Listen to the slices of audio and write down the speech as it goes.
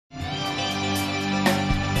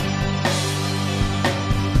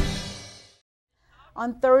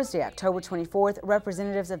On Thursday, October 24th,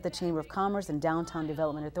 representatives of the Chamber of Commerce and Downtown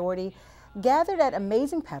Development Authority gathered at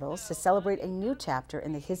Amazing Petals to celebrate a new chapter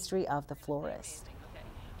in the history of the florist.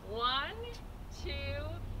 1, 2,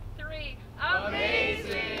 3.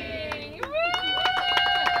 Amazing! Woo!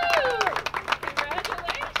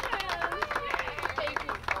 Congratulations! Thank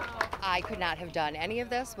you. I could not have done any of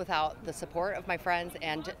this without the support of my friends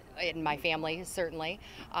and my family, certainly,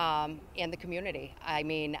 and the community. I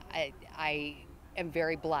mean, I am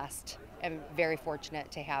very blessed and very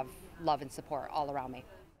fortunate to have love and support all around me.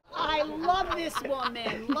 I love this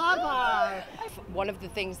woman, love her. One of the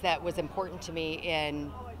things that was important to me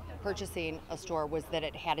in purchasing a store was that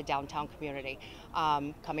it had a downtown community.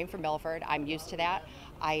 Coming from Milford, I'm used to that.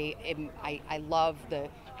 I love the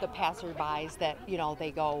passerbys that, you know,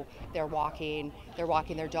 they're walking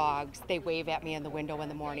their dogs, they wave at me in the window in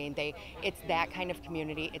the morning. It's that kind of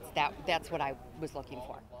community. That's what I was looking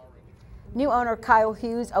for. New owner Kyle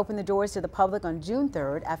Hughes opened the doors to the public on June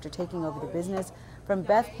 3rd after taking over the business from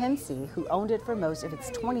Beth Hensey, who owned it for most of its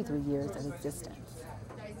 23 years of existence.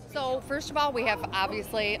 So first of all, we have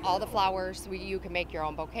obviously all the flowers. You can make your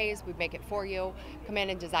own bouquets. We make it for you. Come in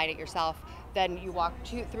and design it yourself. Then you walk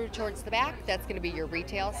through towards the back. That's going to be your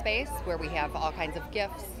retail space where we have all kinds of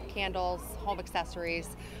gifts, candles, home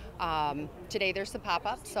accessories. Today there's some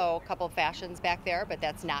pop-ups, so a couple of fashions back there, but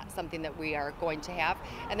that's not something that we are going to have.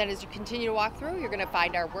 And then as you continue to walk through, you're going to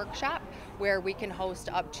find our workshop where we can host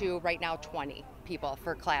up to, right now, 20 people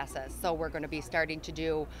for classes. So we're going to be starting to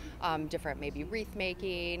do different, maybe wreath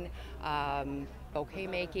making, bouquet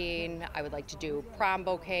making. I would like to do prom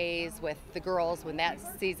bouquets with the girls when that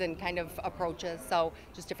season kind of approaches. So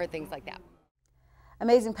just different things like that.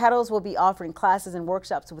 Amazing Petals will be offering classes and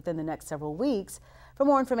workshops within the next several weeks. For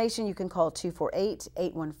more information, you can call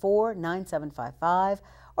 248-814-9755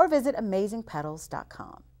 or visit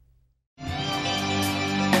amazingpetals.com.